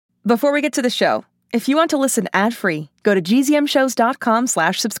Before we get to the show, if you want to listen ad-free, go to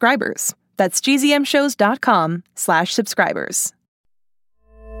gzmshows.com/subscribers. That's gzmshows.com/subscribers.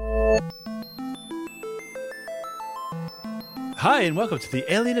 Hi, and welcome to the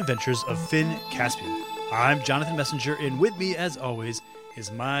Alien Adventures of Finn Caspian. I'm Jonathan Messenger, and with me, as always,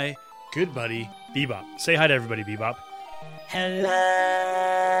 is my good buddy, Bebop. Say hi to everybody, Bebop.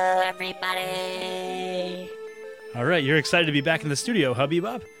 Hello, everybody. All right, you're excited to be back in the studio, huh,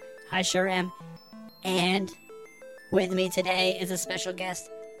 Bebop? I sure am. And with me today is a special guest.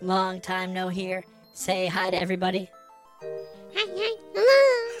 Long time no hear. Say hi to everybody. Hi,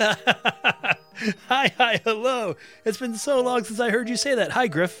 hello. Hi, hello. It's been so long since I heard you say that. Hi,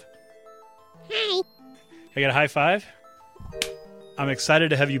 Griff. Hi. I got a high five. I'm excited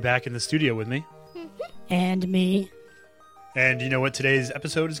to have you back in the studio with me. And me. And you know what today's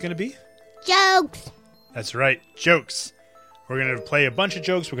episode is going to be? Jokes. That's right, jokes. We're going to play a bunch of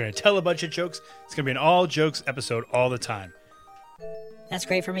jokes. We're going to tell a bunch of jokes. It's going to be an all jokes episode all the time. That's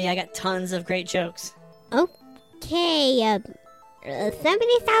great for me. I got tons of great jokes. Okay,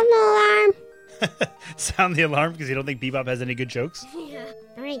 somebody sound the alarm. Sound the alarm because you don't think Bebop has any good jokes? Yeah.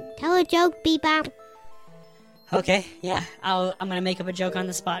 All right, tell a joke, Bebop. Okay, yeah. I'm going to make up a joke on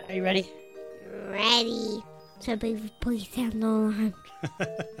the spot. Are you ready? Ready. Somebody please sound the alarm.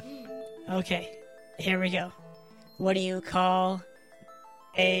 Okay, here we go. What do you call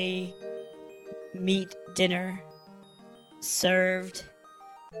a meat dinner served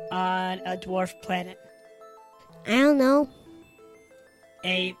on a dwarf planet? I don't know.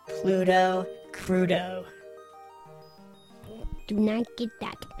 A Pluto Crudo. Do not get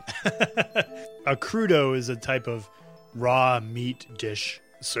that. A crudo is a type of raw meat dish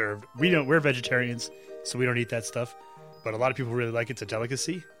served. We're vegetarians, so we don't eat that stuff. But a lot of people really like it. It's a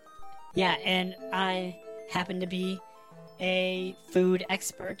delicacy. Yeah, and I happen to be a food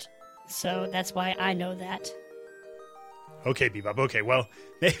expert, so that's why I know that. Okay, Bebop. Okay, well,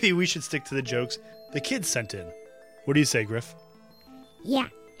 maybe we should stick to the jokes the kids sent in. What do you say, Griff? Yeah,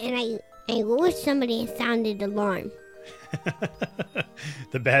 and I wish somebody sounded the alarm.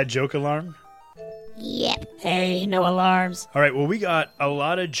 The bad joke alarm? Yep. Hey, no alarms. All right, well, we got a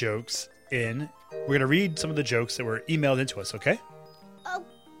lot of jokes in. We're going to read some of the jokes that were emailed into us, okay?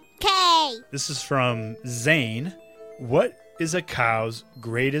 Okay. This is from Zane. What is a cow's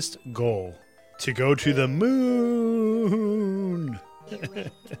greatest goal? To go to the moon.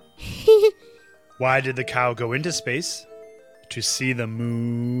 Why did the cow go into space? To see the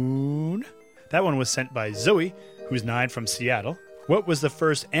moon. That one was sent by Zoe, who's 9 from Seattle. What was the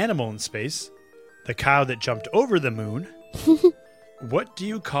first animal in space? The cow that jumped over the moon. What do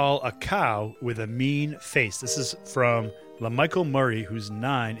you call a cow with a mean face? This is from LaMichael Murray, who's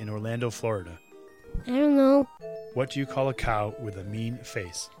 9 in Orlando, Florida. I don't know. What do you call a cow with a mean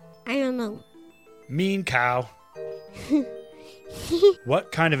face? I don't know. Mean cow.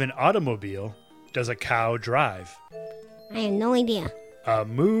 What kind of an automobile does a cow drive? I have no idea. A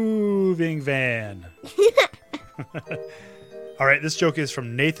moving van. All right, this joke is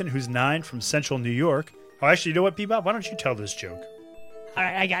from Nathan, who's 9 from Central New York. Oh, actually, you know what, Bebop? Why don't you tell this joke? All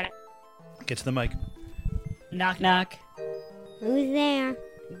right, I got it. Get to the mic. Knock, knock. Who's there?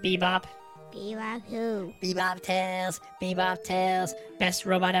 Bebop. Bebop who? Bebop Tails. Bebop Tails. Best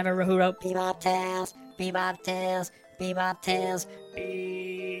robot ever who wrote Bebop Tails. Bebop Tails. Bebop Tails.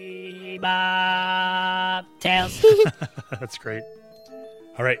 Bebop Tails. That's great.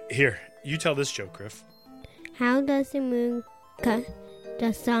 All right, here. You tell this joke, Griff. How does the moon cut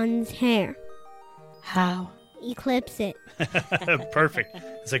the sun's hair? How? Eclipse it. Perfect.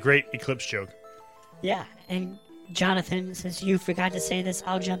 It's a great eclipse joke. Yeah, and Jonathan, since you forgot to say this,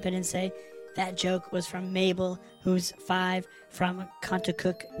 I'll jump in and say that joke was from Mabel, who's 5 from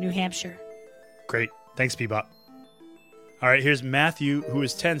Contoocook, New Hampshire. Great. Thanks, Bebop. All right, here's Matthew, who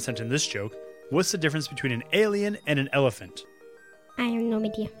is 10, sent in this joke. What's the difference between an alien and an elephant? I have no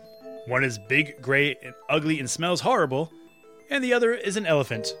idea. One is big, gray, and ugly and smells horrible, and the other is an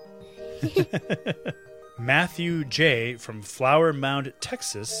elephant. Matthew J. from Flower Mound,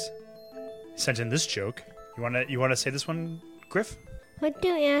 Texas, sent in this joke. You wanna say this one, Griff? What do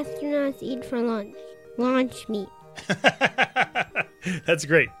astronauts eat for lunch? Launch meat. That's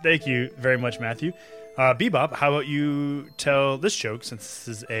great. Thank you very much, Matthew. Bebop, how about you tell this joke, since this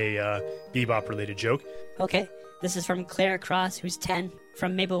is a Bebop-related joke? Okay, this is from Claire Cross, who's 10,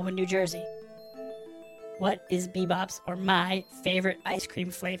 from Maplewood, New Jersey. What is Bebop's or my favorite ice cream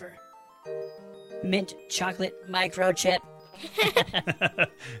flavor? Mint chocolate microchip.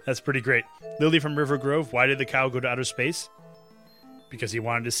 That's pretty great. Lily from River Grove, why did the cow go to outer space? Because he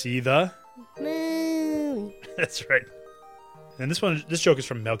wanted to see the... Moon. That's right. And this joke is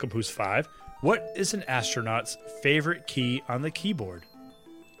from Malcolm 5. What is an astronaut's favorite key on the keyboard?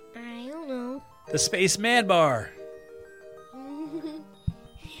 I don't know. The space man bar.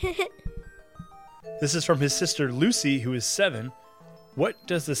 This is from his sister Lucy, who is 7. What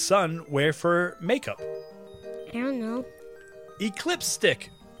does the sun wear for makeup? I don't know. Eclipse stick.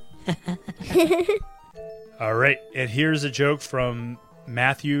 All right, and here's a joke from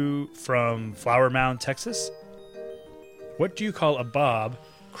Matthew from Flower Mound, Texas. What do you call a Bob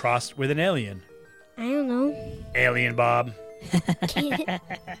crossed with an alien? I don't know. Alien Bob.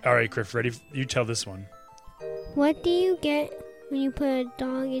 All right, Griff, ready? You tell this one. What do you get when you put a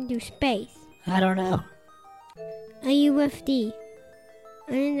dog into space? I don't know. A UFD.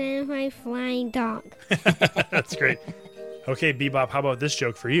 Unidentified flying dog. That's great. Okay, Bebop, how about this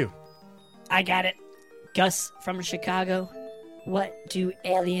joke for you? I got it. Gus from Chicago. What do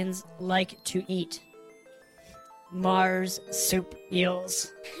aliens like to eat? Mars soup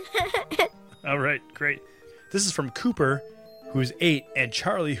eels. All right, great. This is from Cooper, who's 8, and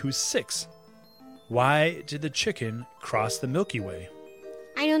Charlie, who's 6. Why did the chicken cross the Milky Way?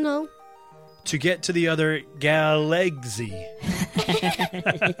 I don't know. To get to the other galaxy.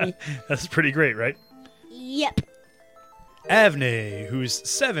 That's pretty great, right? Yep. Avney, who's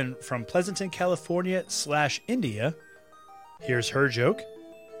 7 from Pleasanton, California / India. Here's her joke.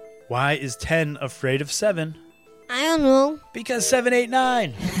 Why is 10 afraid of 7? I don't know. Because 7, 8,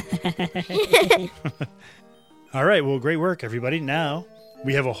 9. All right, well, great work, everybody. Now,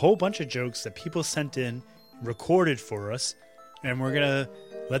 we have a whole bunch of jokes that people sent in, recorded for us, and we're going to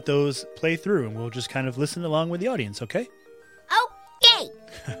let those play through, and we'll just kind of listen along with the audience, okay? Okay.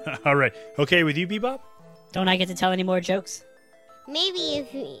 All right. Okay with you, Bebop? Don't I get to tell any more jokes? Maybe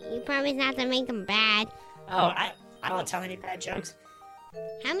if you promise not to make them bad. Oh, I don't tell any bad jokes.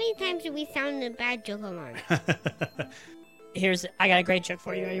 How many times did we sound a bad joke alarm? I got a great joke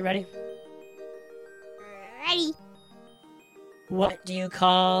for you. Are you ready? Ready? What do you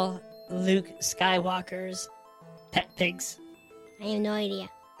call Luke Skywalker's pet pigs? I have no idea.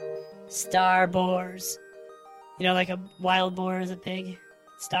 Star boars. You know, like a wild boar is a pig?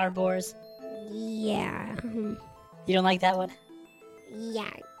 Star boars. Yeah. You don't like that one?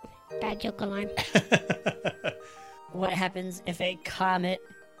 Yeah. Bad joke alarm. What happens if a comet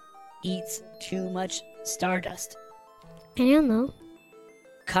eats too much stardust? I don't know.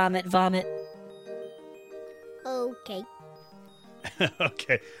 Comet vomit. Okay.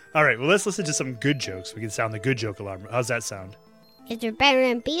 Okay. All right. Well, let's listen to some good jokes. We can sound the good joke alarm. How's that sound? Is there better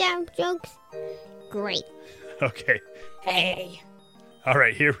than beat-up jokes? Great. Okay. Hey. All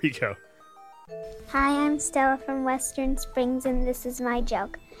right. Here we go. Hi, I'm Stella from Western Springs, and this is my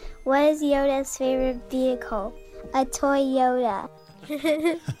joke. What is Yoda's favorite vehicle? A toy Yoda.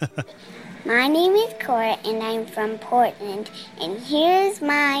 My name is Cora, and I'm from Portland, and here's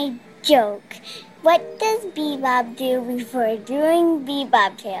my joke. What does Bebop do before doing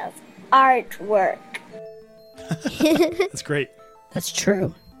Bebop Tales? Artwork. That's great. That's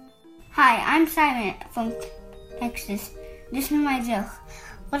true. Hi, I'm Simon from Texas. This is my joke.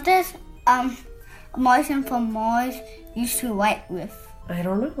 What does Martian from Mars used to write with? I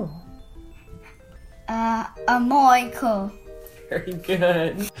don't know. A Michael. Very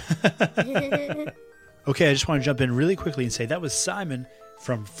good. Okay, I just want to jump in really quickly and say that was Simon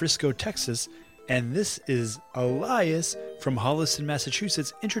from Frisco, Texas, and this is Elias from Holliston,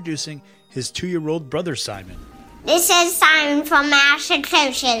 Massachusetts, introducing his 2-year-old brother, Simon. This is Simon from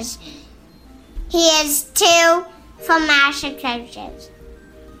Massachusetts. He is 2 from Massachusetts.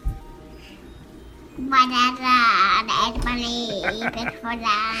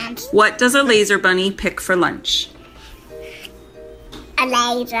 What does a laser bunny pick for lunch? A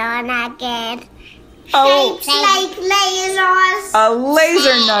laser nugget. Oh. Shaped like lasers. A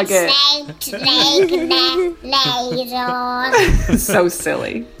laser nugget. Shaped like lasers. So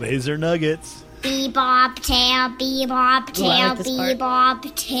silly. Laser nuggets. Bebop tail, bebop Ooh, I tail, like this part.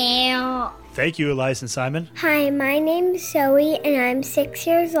 bebop tail. Thank you, Elias and Simon. Hi, my name's Zoe, and I'm 6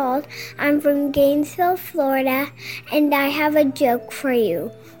 years old. I'm from Gainesville, Florida, and I have a joke for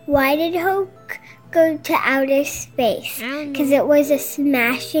you. Why did Hope go to outer space? Because it was a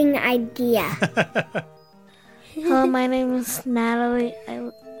smashing idea. Hello, my name is Natalie.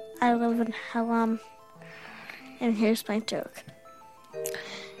 I live in Hallam. And here's my joke.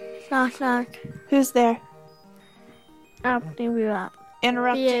 Knock, knock. Who's there? Opening you up.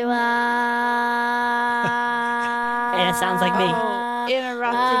 Interrupting. Hey, that sounds like me.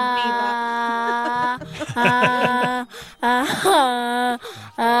 Interrupting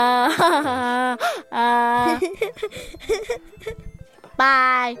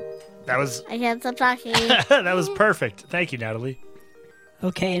Bye. That was I can't stop talking. that was perfect. Thank you, Natalie.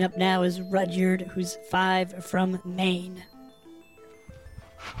 Okay, and up now is Rudyard, who's 5 from Maine.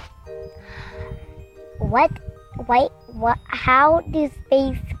 What? How do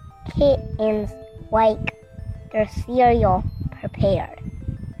space kittens like their cereal prepared?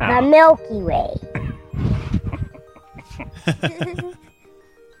 The Milky Way.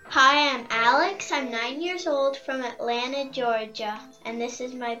 Hi, I'm Alex. I'm 9 years old from Atlanta, Georgia. And this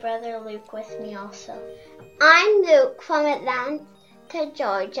is my brother Luke with me also. I'm Luke from Atlanta,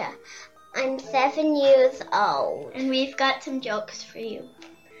 Georgia. I'm 7 years old. And we've got some jokes for you.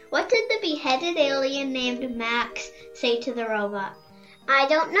 What did the beheaded alien named Max say to the robot? I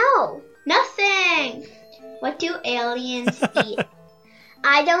don't know. Nothing! What do aliens eat?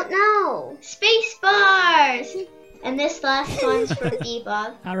 I don't know. Space bars! And this last one's for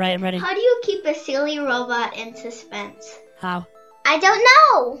Bebop. All right, I'm ready. How do you keep a silly robot in suspense? How? I don't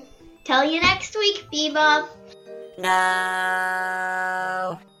know. Tell you next week, Bebop.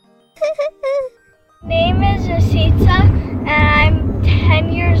 No. Name is Rosita, and I'm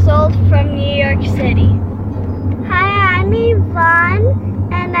 10 years old from New York City. Hi, I'm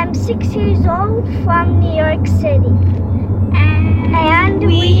Yvonne, and I'm 6 years old from New York City. And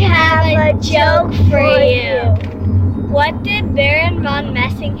we have a joke for you. What did Baron von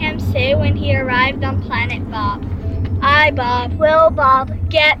Messingham say when he arrived on planet Bob? I, Bob, will Bob,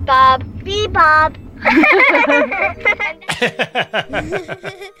 get Bob, be Bob.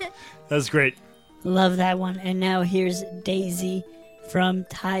 That's great. Love that one. And now here's Daisy from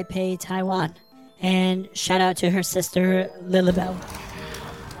Taipei, Taiwan. And shout out to her sister, Lilibel.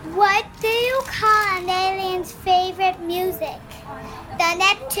 What do you call an alien's favorite music? The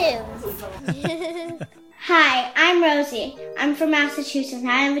Neptunes. Hi, I'm Rosie. I'm from Massachusetts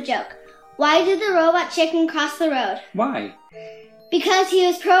and I have a joke. Why did the robot chicken cross the road? Why? Because he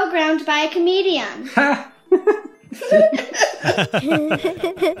was programmed by a comedian.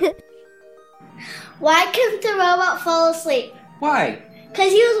 Why couldn't the robot fall asleep? Why?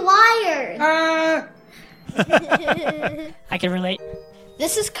 Because he was wired. I can relate.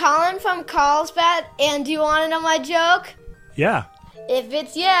 This is Colin from Carlsbad, and do you want to know my joke? Yeah, If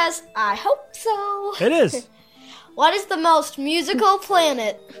it's yes, I hope so. it is. What is the most musical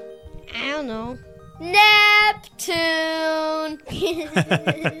planet? I don't know. Neptune.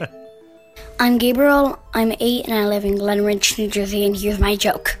 I'm Gabriel, I'm 8, and I live in Glenridge, New Jersey, and here's my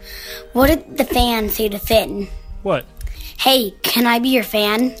joke. What did the fan say to Finn? What? Hey, can I be your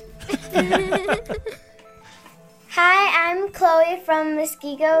fan? Hi, I'm Chloe from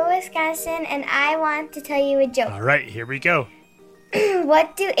Muskego, Wisconsin, and I want to tell you a joke. All right, here we go.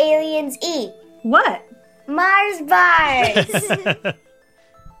 What do aliens eat? What? Mars bars.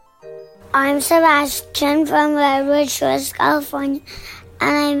 I'm Sebastian from Redwood Shores, California,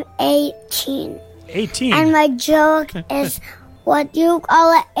 and I'm 18. 18. And my joke is, what do you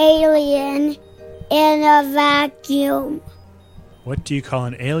call an alien in a vacuum? What do you call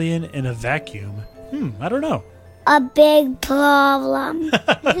an alien in a vacuum? I don't know. A big problem.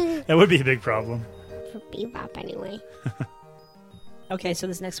 That would be a big problem. For Bebop, anyway. Okay, so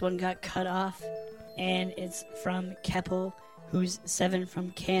this next one got cut off, and it's from Keppel, who's 7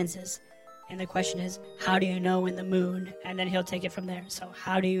 from Kansas. And the question is, how do you know when the moon? And then he'll take it from there. So,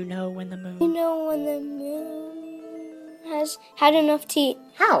 how do you know when the moon? You know when the moon has had enough tea.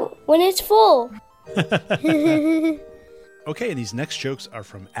 How? When it's full. Okay, and these next jokes are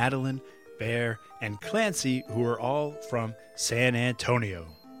from Adeline, Bear, and Clancy, who are all from San Antonio,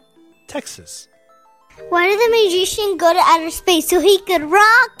 Texas. Why did the magician go to outer space? So he could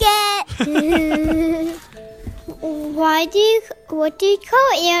rock it. What do you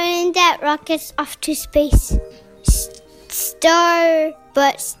call alien that rockets off to space? Star,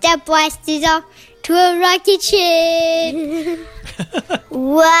 but step blasters off to a rocket ship.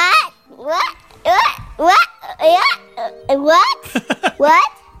 What? What?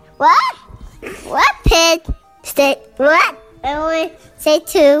 Pig? Say what? I only say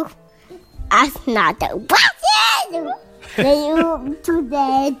two. That's not the question. You too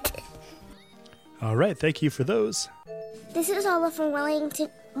dead. All right, thank you for those. This is Ola from Wellington,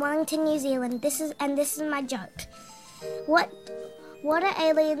 New Zealand. This is my joke. What are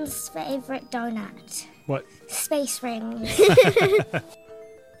aliens' favorite donut? What? Space rings.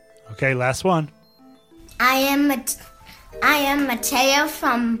 Okay, last one. I am Mateo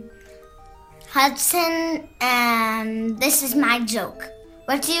from Hudson, and this is my joke.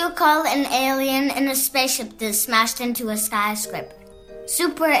 What do you call an alien in a spaceship that smashed into a skyscraper?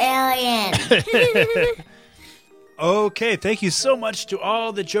 Super alien. Okay, thank you so much to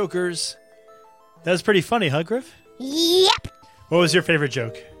all the jokers. That was pretty funny, huh, Griff? Yep. What was your favorite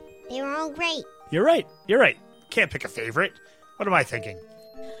joke? They were all great. You're right. You're right. Can't pick a favorite. What am I thinking?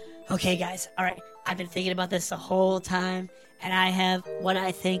 Okay, guys. All right. I've been thinking about this the whole time, and I have what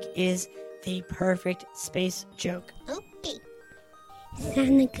I think is the perfect space joke. Okay.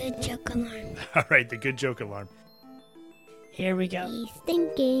 Sound a good joke alarm. All right, the good joke alarm. Here we go. He's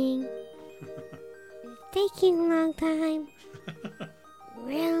thinking. It's taking a long time.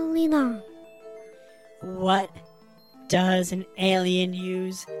 Really long. What does an alien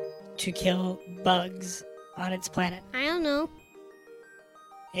use to kill bugs on its planet? I don't know.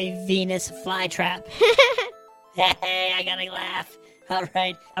 A Venus flytrap. Hey, I gotta laugh. All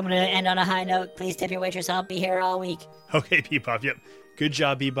right, I'm gonna end on a high note. Please tip your waitress. I'll be here all week. Okay, Bebop. Yep. Good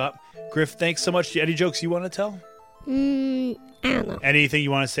job, Bebop. Griff, thanks so much. Any jokes you want to tell? I don't know. Anything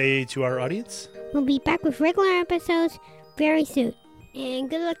you want to say to our audience? We'll be back with regular episodes very soon. And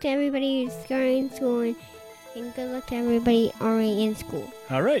good luck to everybody who's starting school. And good luck to everybody already in school.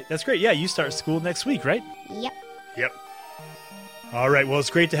 All right. That's great. Yeah, you start school next week, right? Yep. Yep. All right. Well, it's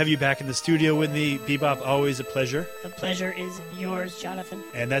great to have you back in the studio with me, Bebop. Always a pleasure. The pleasure is yours, Jonathan.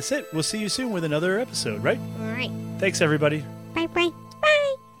 And that's it. We'll see you soon with another episode, right? All right. Thanks, everybody. Bye-bye.